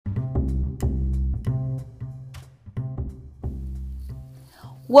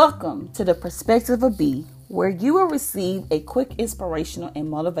Welcome to the Perspective of B, where you will receive a quick inspirational and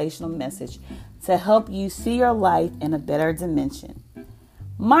motivational message to help you see your life in a better dimension.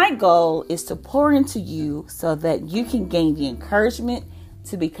 My goal is to pour into you so that you can gain the encouragement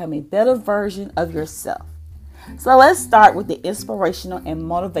to become a better version of yourself. So let's start with the inspirational and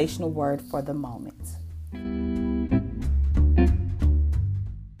motivational word for the moment.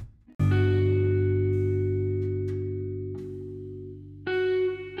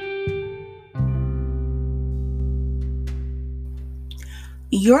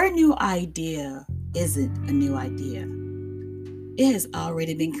 Your new idea isn't a new idea. It has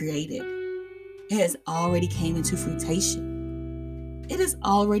already been created. It has already came into fruition. It is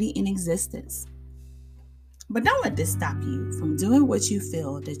already in existence. But don't let this stop you from doing what you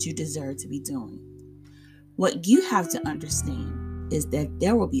feel that you deserve to be doing. What you have to understand is that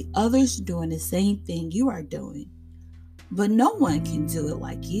there will be others doing the same thing you are doing, but no one can do it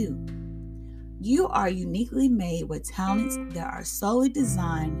like you. You are uniquely made with talents that are solely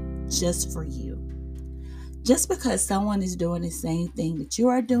designed just for you. Just because someone is doing the same thing that you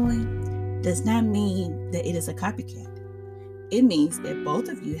are doing does not mean that it is a copycat. It means that both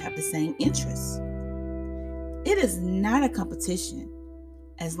of you have the same interests. It is not a competition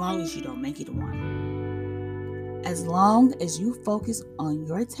as long as you don't make it one. As long as you focus on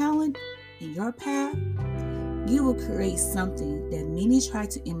your talent and your path, you will create something that many try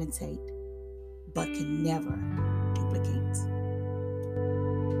to imitate but can never duplicate.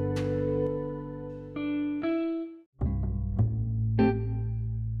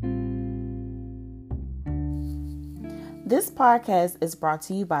 This podcast is brought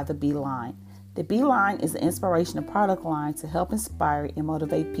to you by The B Line. The B Line is an inspirational product line to help inspire and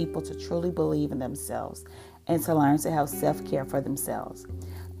motivate people to truly believe in themselves and to learn to have self-care for themselves.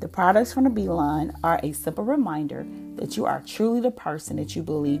 The products from The B Line are a simple reminder that you are truly the person that you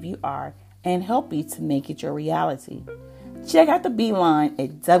believe you are and help you to make it your reality. Check out The B Line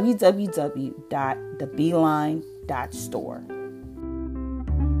at www.thebeeline.store.